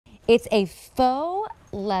It's a faux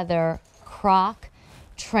leather Croc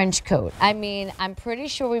trench coat. I mean, I'm pretty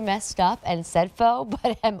sure we messed up and said faux,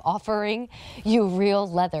 but I'm offering you real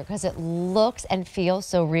leather because it looks and feels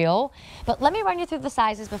so real. But let me run you through the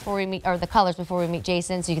sizes before we meet, or the colors before we meet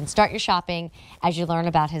Jason, so you can start your shopping as you learn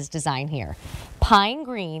about his design here. Pine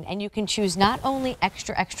green, and you can choose not only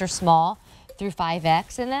extra, extra small through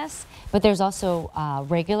 5X in this, but there's also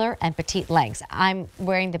regular and petite lengths. I'm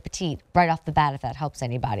wearing the petite right off the bat if that helps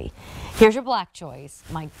anybody. Here's your black choice.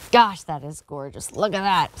 My gosh, that is gorgeous. Look at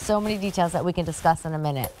that. So many details that we can discuss in a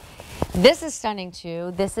minute. This is stunning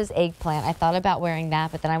too. This is eggplant. I thought about wearing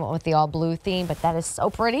that, but then I went with the all blue theme, but that is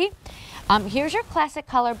so pretty. Here's your classic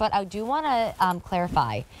color, but I do want to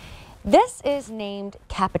clarify. This is named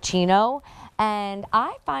cappuccino, and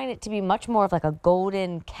I find it to be much more of like a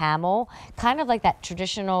golden camel, kind of like that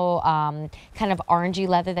traditional kind of orangey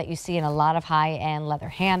leather that you see in a lot of high-end leather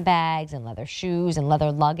handbags and leather shoes and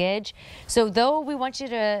leather luggage. So though we want you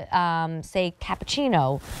to say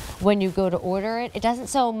cappuccino when you go to order it, it doesn't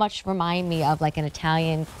so much remind me of like an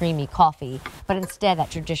Italian creamy coffee, but instead that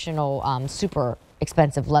traditional super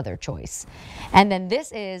expensive leather choice. And then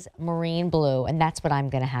this is marine blue, and that's what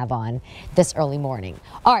I'm going to have on this early morning.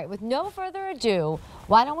 All right, with no further ado,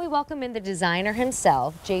 why don't we welcome in the designer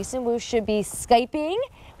himself. Jason Wu should be Skyping.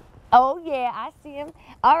 Oh yeah, I see him.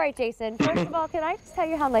 All right, Jason, first of all, can I just tell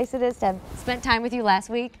you how nice it is to have spent time with you last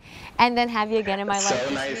week and then have you again in my life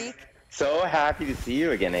this week? So happy to see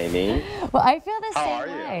you again, Amy. Well, I feel the same How are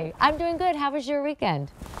way. you? I'm doing good. How was your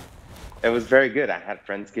weekend? It was very good. I had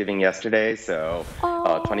Friendsgiving yesterday, so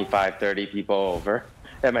 25, 30 people over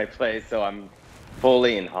at my place, so I'm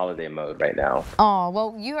fully in holiday mode right now. Oh,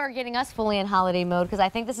 well, you are getting us fully in holiday mode because I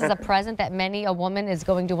think this is a present that many a woman is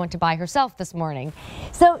going to want to buy herself this morning.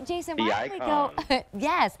 So, Jason, why don't we go?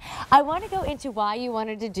 Yes, I want to go into why you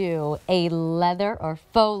wanted to do a leather or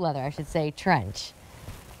faux leather, I should say, trench.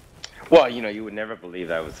 Well, you know, you would never believe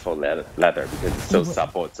that was faux leather because it's so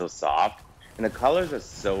supple, it's so soft. And the colors are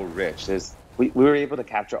so rich. We were able to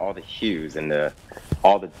capture all the hues and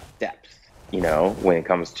all the depth, you know, when it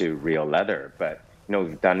comes to real leather. But, you know,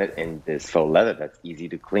 we've done it in this faux leather that's easy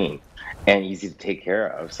to clean and easy to take care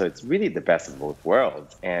of. So it's really the best of both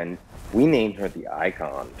worlds. And we named her the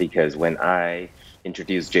icon because when I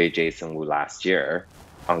introduced Jason Wu last year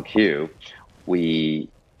on Q, we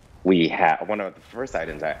had one of the first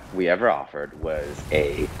items that we ever offered was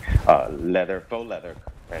a faux leather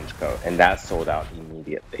trench coat, and that sold out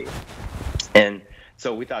immediately. And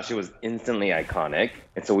so we thought she was instantly iconic,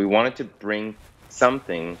 and so we wanted to bring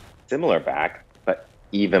something similar back, but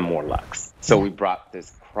even more luxe. So we brought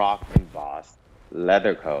this Croc embossed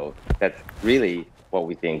leather coat that's really what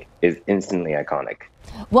we think is instantly iconic.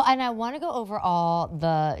 Well, and I want to go over all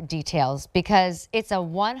the details because it's a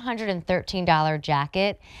 $113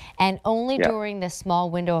 jacket, and only during this small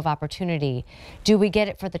window of opportunity do we get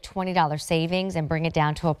it for the $20 savings and bring it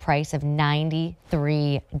down to a price of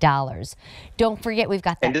 $93. Don't forget, we've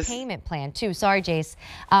got that payment plan too. Sorry, Jace,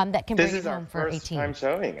 that can bring it home for $18. This is our first time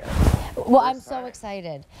showing it. Well, I'm so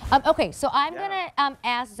excited. Okay, so I'm gonna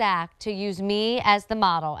ask Zach to use me as the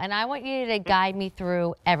model, and I want you to guide me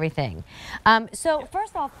through everything. So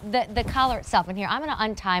first off, the collar itself, and here I'm gonna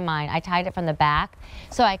untie mine. I tied it from the back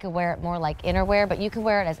so I could wear it more like innerwear, but you can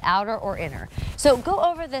wear it as outer or inner. So go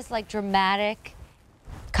over this like dramatic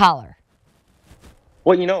collar.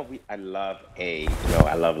 Well, you know, I love a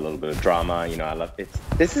little bit of drama. You know, I love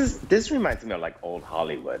this reminds me of like old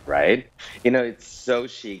Hollywood, right? You know, it's so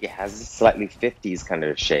chic. It has a slightly 50s kind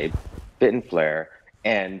of shape, fit and flare,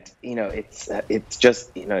 and you know, it's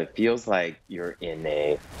just, you know, it feels like you're in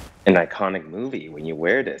an iconic movie when you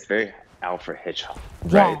wear this. Very Alfred Hitchcock,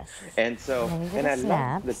 right? Yes. And so, and I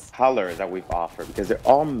love the colors that we've offered because they're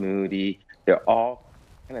all moody. They're all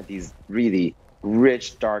kind of these really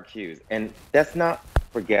rich dark hues, and let's not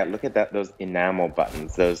forget, look at those enamel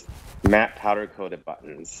buttons, those matte powder coated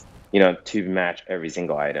buttons, you know, to match every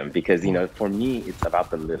single item, because, you know, for me it's about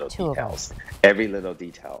the little details. Every little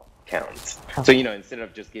detail counts. So, you know, instead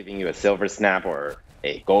of just giving you a silver snap or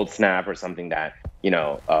a gold snap or something that, you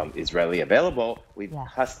know, is readily available, we've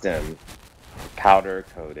custom powder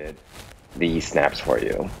coated these snaps for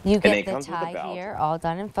you. You get the tie here, all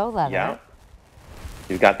done in faux leather. Yeah,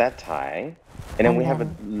 you've got that tie. And then we have a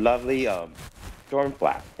lovely storm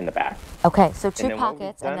flap in the back. Okay, so two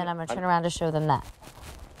pockets, and then I'm going to turn around to show them that.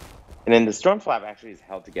 And then the storm flap actually is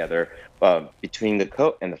held together between the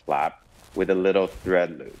coat and the flap with a little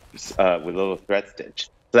thread loops, with a little thread stitch,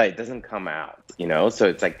 so that it doesn't come out, you know? So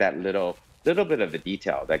it's like that little bit of a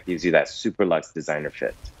detail that gives you that super luxe designer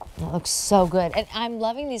fit. That looks so good. And I'm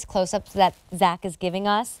loving these close-ups that Zach is giving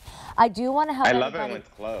us. I do want to help I love everybody. it when it's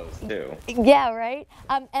closed too. Yeah, right?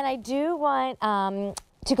 And I do want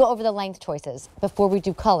to go over the length choices before we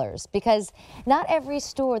do colors, because not every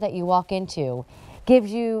store that you walk into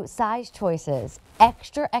gives you size choices,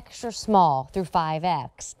 extra, extra small through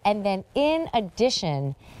 5X. And then in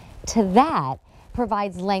addition to that,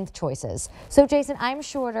 provides length choices. So Jason, I'm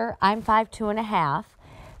shorter, I'm 5'2½".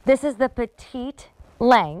 This is the petite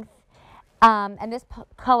length. And this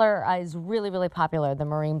color is really, really popular, the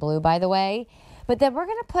marine blue, by the way. But then we're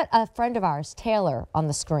going to put a friend of ours, Taylor, on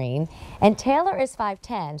the screen. And Taylor is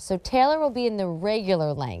 5'10", so Taylor will be in the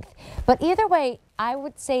regular length. But either way, I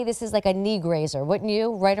would say this is like a knee grazer, wouldn't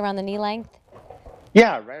you? Right around the knee length?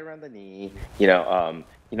 Yeah, right around the knee.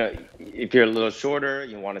 If you're a little shorter,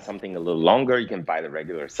 you wanted something a little longer, you can buy the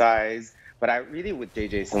regular size. But I really, with J.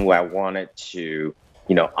 Jason, what I wanted to,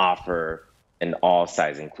 offer an all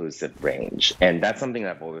size inclusive range. And that's something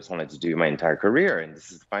I've always wanted to do my entire career. And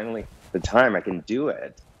this is finally the time I can do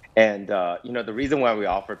it. And, the reason why we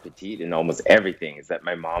offer petite in almost everything is that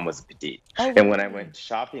my mom was petite. Oh, And when really? I went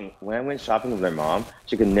shopping with my mom,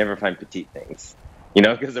 she could never find petite things,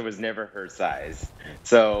 because it was never her size.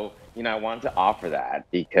 So, I wanted to offer that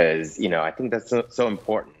because, I think that's so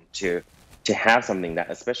important to have something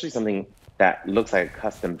that, especially something that looks like a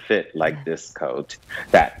custom fit like this coat,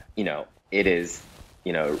 that, it is,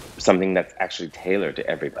 something that's actually tailored to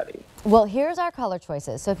everybody. Well, here's our color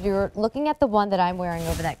choices. So if you're looking at the one that I'm wearing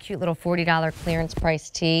over that cute little $40 clearance price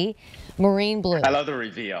tee, marine blue. I love the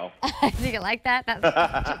reveal. Do you like that?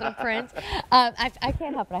 That's cute little print. I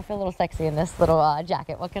can't help it. I feel a little sexy in this little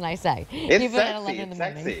jacket. What can I say? It's Even at sexy. 11 in It's the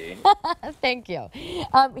morning. sexy. Thank you.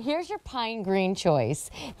 Here's your pine green choice.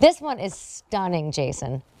 This one is stunning,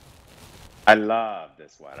 Jason. I love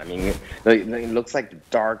this one. I mean, it looks like the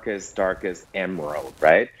darkest emerald,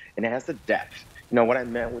 right? And it has the depth. What I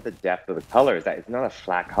meant with the depth of the color is that it's not a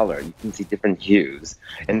flat color. You can see different hues.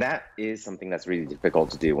 And that is something that's really difficult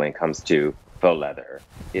to do when it comes to faux leather,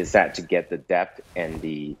 is that to get the depth and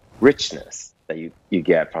the richness that you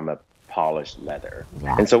get from a polished leather.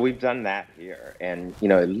 Yeah. And so we've done that here. And,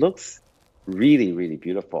 it looks really, really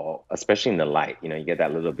beautiful, especially in the light. You get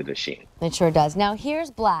that little bit of sheen. It sure does. Now here's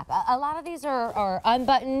black. A lot of these are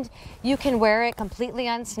unbuttoned. You can wear it completely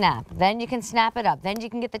unsnapped. Then you can snap it up. Then you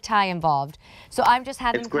can get the tie involved. So I'm just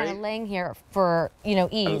having kind of laying here for,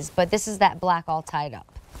 ease. But this is that black all tied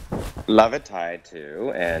up. Love it tied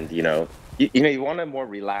too. And, you want a more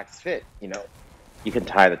relaxed fit, you can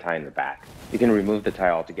tie the tie in the back. You can remove the tie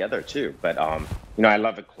altogether too. But, I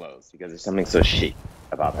love it closed because there's something so chic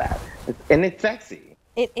about that. And it's sexy.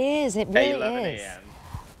 It is. It really at 11 is.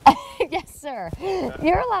 a.m. Yes, sir.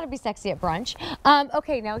 You're allowed to be sexy at brunch.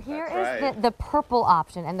 Okay, now here is right. the purple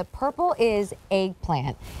option, and the purple is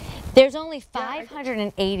eggplant. There's only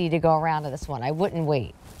 580 to go around to this one. I wouldn't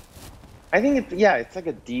wait. I think it's like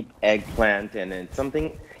a deep eggplant, and it's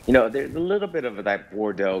something, there's a little bit of that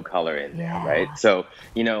Bordeaux color in there, Yeah. right? So,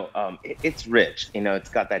 it's rich. It's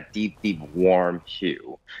got that deep, warm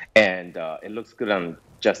hue, and it looks good on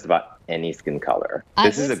just about any skin color.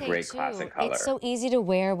 This is a great classic color. It's so easy to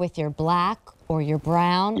wear with your black or your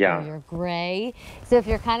brown or your gray. So if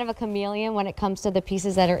you're kind of a chameleon when it comes to the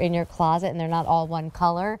pieces that are in your closet and they're not all one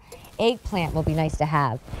color, eggplant will be nice to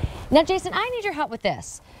have. Now, Jason, I need your help with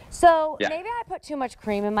this. So maybe I put too much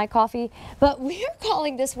cream in my coffee, but we're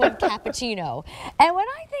calling this one cappuccino. And when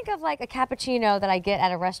I think of like a cappuccino that I get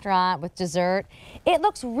at a restaurant with dessert, it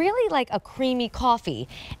looks really like a creamy coffee.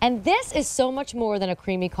 And this is so much more than a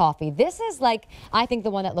creamy coffee. This is like, I think,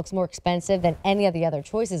 the one that looks more expensive than any of the other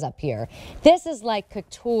choices up here. This is like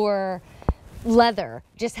couture leather,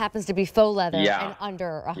 just happens to be faux leather and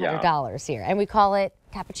under $100 here. And we call it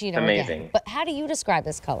cappuccino. Amazing. Again. But how do you describe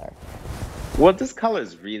this color? Well, this color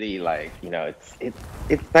is really like, it's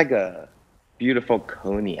like a beautiful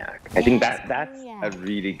cognac. I think that's a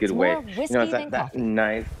really good way. More whiskey than that coffee.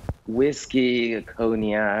 Nice whiskey,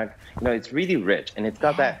 cognac. It's really rich, and it's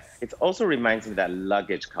got that. It also reminds me of that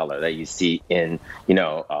luggage color that you see in, huge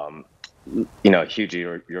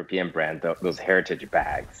European brand, those heritage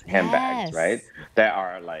bags, handbags, right? That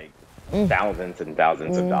are like thousands and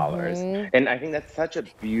thousands of dollars. And I think that's such a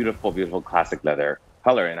beautiful, beautiful classic leather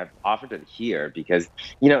color. And I've offered it here because,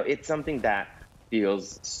 it's something that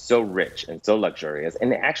feels so rich and so luxurious.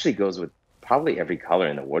 And it actually goes with probably every color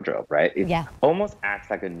in the wardrobe, right? It almost acts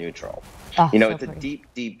like a neutral. Oh, it's a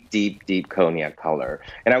deep cognac color.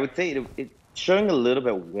 And I would say it's showing a little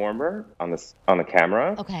bit warmer on the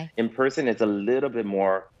camera. Okay. In person, it's a little bit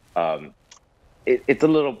more, it's a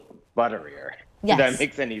little butterier. If that Yes.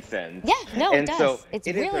 makes any sense. Yeah, no, it And so does. It's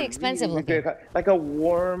it is a really expensive really good, looking. like a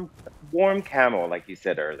warm camel, like you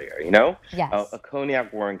said earlier. You know, a Yes.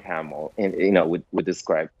 cognac warm camel, and you know, would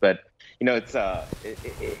describe. But you know, it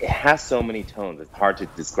has so many tones. It's hard to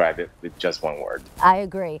describe it with just one word. I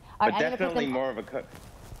agree. All right, But I'm going to put definitely them. more of a.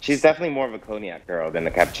 She's definitely more of a cognac girl than a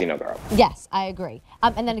cappuccino girl. Yes, I agree.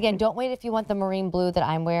 And then again, don't wait if you want the marine blue that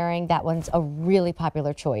I'm wearing. That one's a really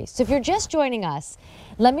popular choice. So if you're just joining us,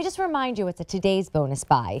 let me just remind you it's a today's bonus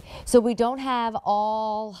buy. So we don't have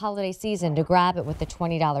all holiday season to grab it with the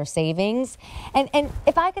 $20 savings. And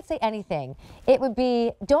if I could say anything, it would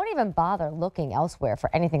be don't even bother looking elsewhere for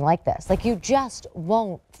anything like this. Like you just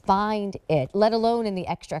won't find it, let alone in the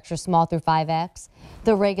extra, extra small through 5X,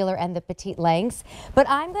 the regular and the petite lengths. But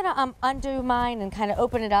I'm going to undo mine and kind of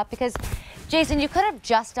open it up because, Jason, you could have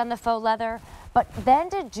just done the faux leather, but then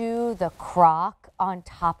to do the croc on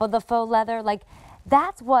top of the faux leather, like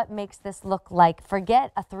that's what makes this look like,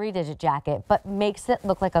 forget a 3-digit jacket, but makes it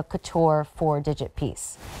look like a couture 4-digit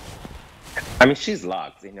piece. I mean, she's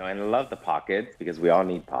luxe, you know, and I love the pockets because we all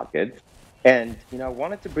need pockets. And you know, I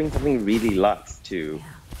wanted to bring something really luxe to,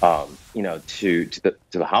 you know, to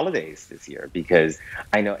the holidays this year because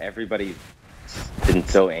I know everybody's been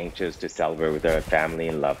so anxious to celebrate with their family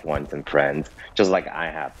and loved ones and friends, just like I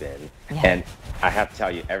have been. Yeah. And I have to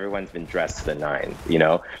tell you, everyone's been dressed to the nines, you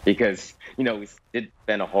know, because you know we did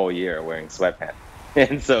spend a whole year wearing sweatpants.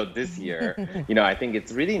 And so this year, you know, I think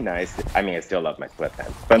it's really nice. I mean, I still love my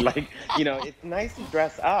sweatpants, but like, you know, it's nice to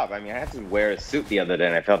dress up. I mean, I had to wear a suit the other day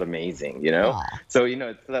and I felt amazing, you know? Aw. So, you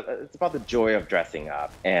know, it's about the joy of dressing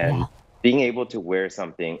up and Yeah. being able to wear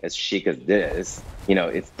something as chic as this, you know,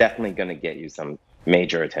 it's definitely going to get you some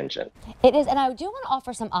major attention. It is, and I do want to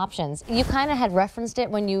offer some options. You kind of had referenced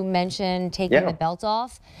it when you mentioned taking the Yeah. belt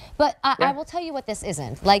off, but I Yeah. will tell you what this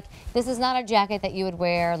isn't. Like, this is not a jacket that you would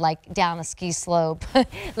wear like down a ski slope.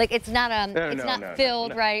 Like, it's not it's not No,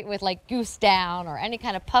 filled no. right with like goose down or any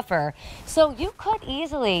kind of puffer. So you could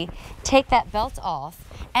easily take that belt off,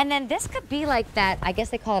 and then this could be like that. I guess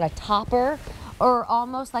they call it a topper. Or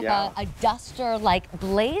almost like Yeah. a duster like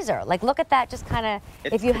blazer. Like look at that, just kind of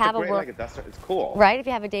if you have it's a great, work like a duster, it's cool. right? If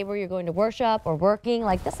you have a day where you're going to worship or working,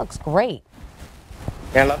 like this looks great.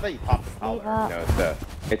 And I love that you pop the collar. up. You know,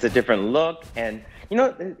 it's a different look, and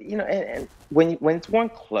and when it's worn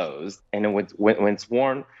closed, and then when it's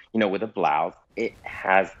worn, you know, with a blouse, it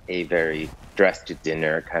has a very dress to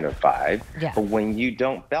dinner kind of vibe. Yeah. But when you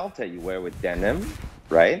don't belt it, you wear it with denim,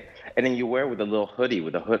 right? And then you wear it with a little hoodie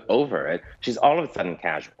with a hood over it. She's all of a sudden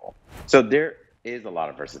casual. So there is a lot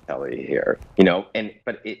of versatility here, you know,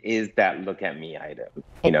 but it is that look at me item,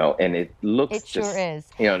 you know, and it looks It sure just, is.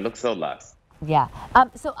 you know, it looks so luxe. Yeah.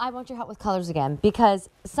 So I want your help with colors again because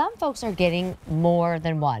some folks are getting more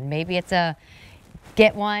than one. Maybe it's a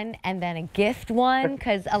get one and then a gift one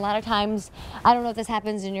because a lot of times, I don't know if this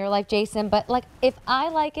happens in your life, Jason, but like if I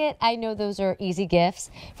like it, I know those are easy gifts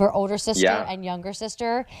for older sister Yeah. and younger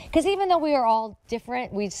sister because even though we are all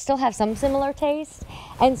different, we still have some similar tastes.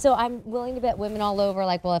 And so I'm willing to bet women all over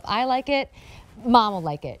like, well, if I like it, mom will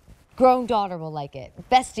like it. Grown daughter will like it.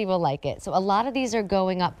 Bestie will like it. So a lot of these are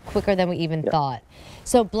going up quicker than we even thought.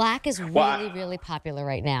 So black is really, really popular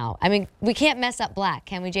right now. I mean, we can't mess up black,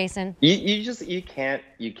 can we, Jason? You can't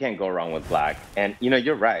go wrong with black. And you know,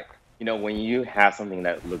 you're right. You know, when you have something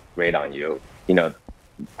that looks great on you, you know,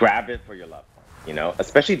 grab it for your loved one. You know,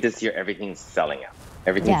 especially this year, everything's selling out.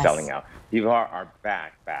 Everything's Yes. selling out. People are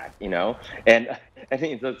back, you know? And I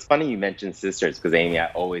think it's funny you mentioned sisters because Amy, I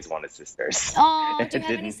always wanted sisters. Oh, And do you I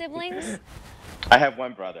have any didn't- siblings? I have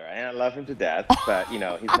one brother, and I love him to death, but you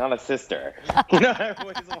know he's not a sister. You know, I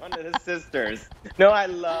always wanted a sisters. No, I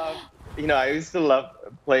used to love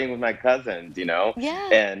playing with my cousins. You know, Yeah.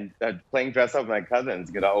 and playing dress up with my cousins.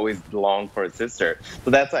 Because I always longed for a sister.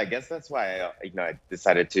 So I guess that's why I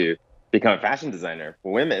decided to become a fashion designer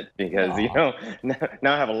for women because you know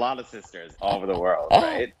now I have a lot of sisters all over the world,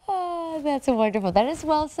 right? Oh, that's wonderful. That is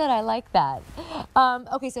well said. I like that.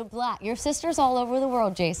 Okay, so black. Your sisters all over the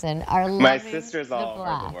world, Jason, are loving My sisters the all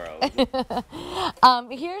black. over the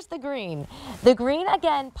world. Here's the green. The green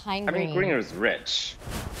again, pine I green. mean, green is rich,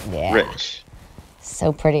 Yeah. rich.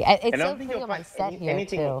 So pretty. It's And I so don't think pretty you'll on my find set here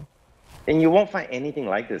anything. too. And you won't find anything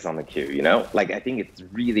like this on the queue, you know? Like, I think it's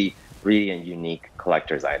really, really a unique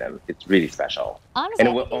collector's item. It's really special. Honestly, And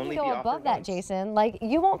it I will think you only can be go offered above that, once. Jason. Like,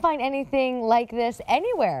 you won't find anything like this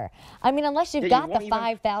anywhere. I mean, unless you've Yeah, you got the won't even-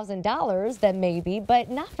 $5,000, then maybe, but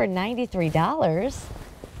not for $93.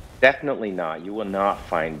 Definitely not. You will not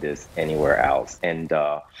find this anywhere else. And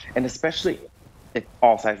especially, it's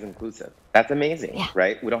all size inclusive. That's amazing, Yeah.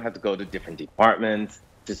 right? We don't have to go to different departments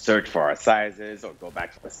to search for our sizes or go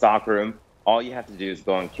back to the stock room. All you have to do is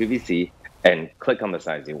go on QVC and click on the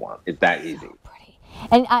size you want. It's that easy. Pretty.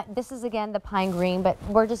 And this is again the pine green, but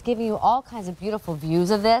we're just giving you all kinds of beautiful views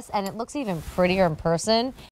of this, and it looks even prettier in person.